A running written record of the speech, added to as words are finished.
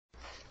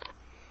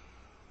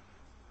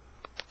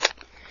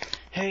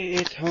Hey,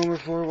 it's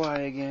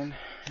Homer4Y again,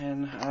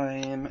 and I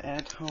am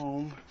at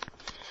home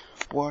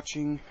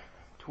watching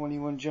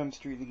 21 Jump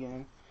Street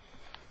again.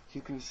 As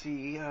you can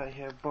see, I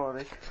have bought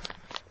it.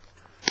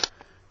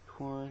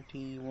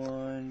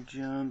 21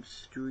 Jump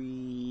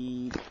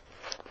Street.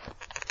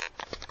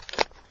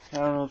 I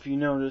don't know if you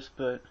noticed,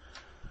 but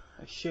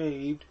I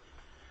shaved,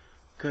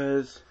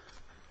 because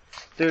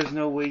there's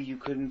no way you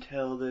couldn't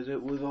tell that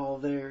it was all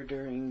there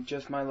during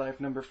Just My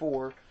Life number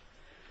 4.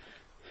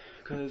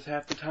 Because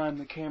half the time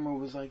the camera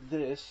was like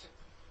this,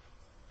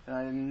 and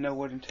I didn't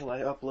know it until I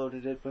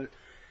uploaded it, but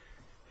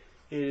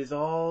it is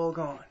all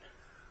gone.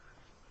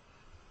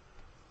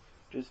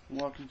 Just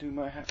walking through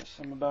my house.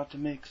 I'm about to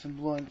make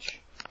some lunch.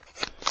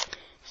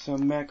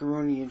 Some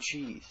macaroni and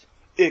cheese.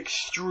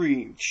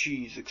 Extreme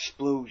cheese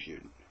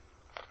explosion.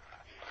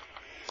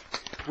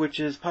 Which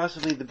is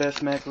possibly the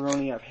best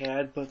macaroni I've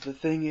had, but the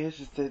thing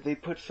is that they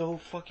put so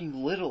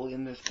fucking little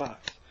in this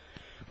box.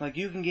 Like,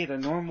 you can get a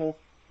normal,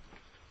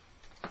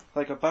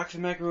 like a box of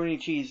macaroni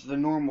and cheese, the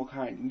normal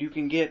kind, and you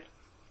can get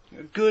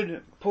a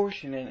good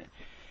portion in it.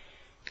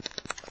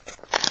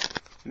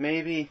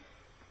 Maybe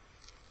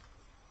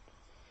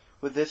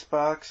with this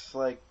box,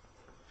 like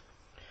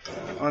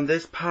on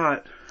this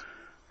pot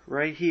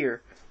right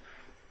here,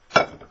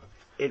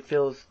 it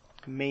fills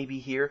maybe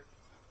here,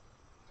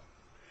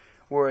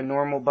 where a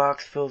normal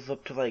box fills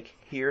up to like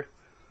here.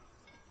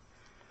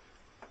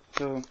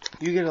 So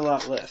you get a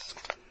lot less,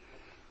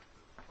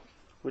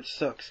 which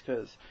sucks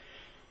because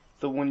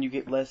the one you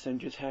get less in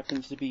just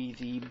happens to be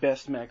the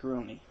best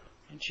macaroni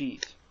and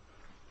cheese.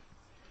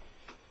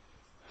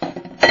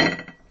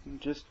 I'm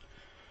just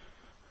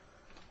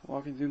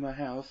walking through my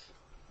house,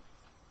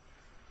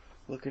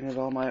 looking at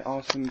all my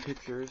awesome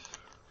pictures.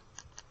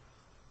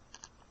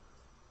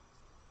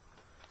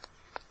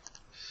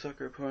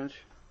 Sucker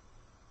Punch.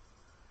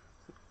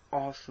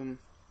 Awesome,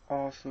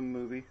 awesome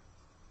movie.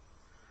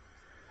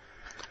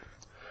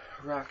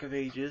 Rock of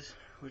Ages,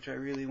 which I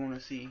really want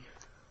to see.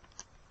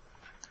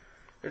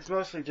 It's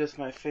mostly just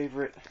my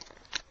favorite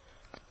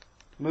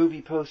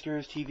movie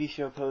posters, TV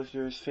show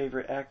posters,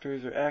 favorite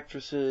actors or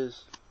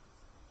actresses,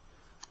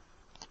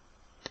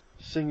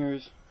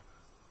 singers.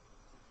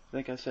 I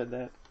think I said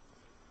that.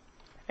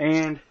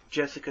 And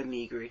Jessica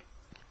Negri.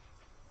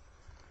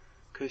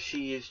 Because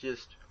she is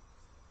just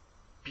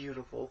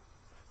beautiful.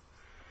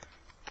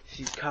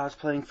 She's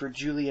cosplaying for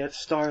Juliet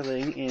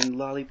Starling in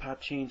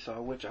Lollipop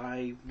Chainsaw, which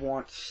I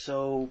want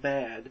so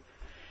bad.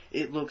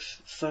 It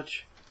looks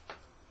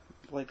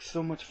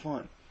so much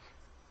fun.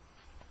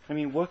 I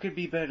mean, what could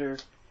be better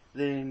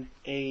than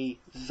a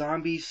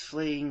zombie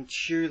slaying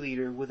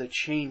cheerleader with a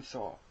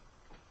chainsaw?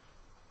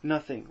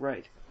 Nothing,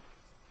 right?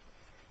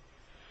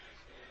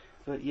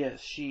 But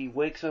yes, she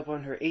wakes up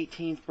on her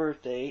 18th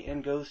birthday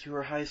and goes to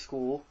her high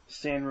school,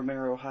 San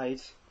Romero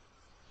Heights,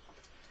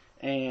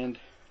 and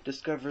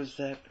discovers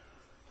that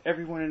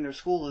everyone in her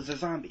school is a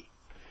zombie.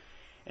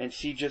 And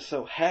she just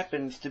so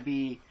happens to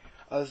be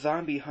a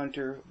zombie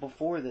hunter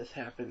before this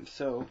happened,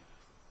 so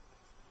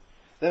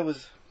that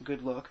was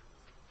good luck.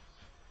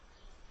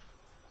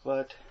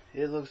 But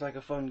it looks like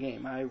a fun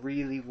game. I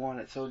really want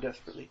it so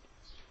desperately.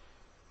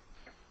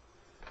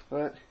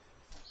 But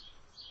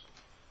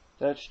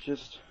that's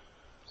just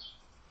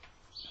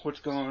what's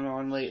going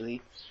on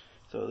lately.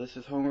 So this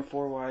is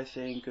Homer4Y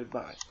saying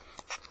goodbye.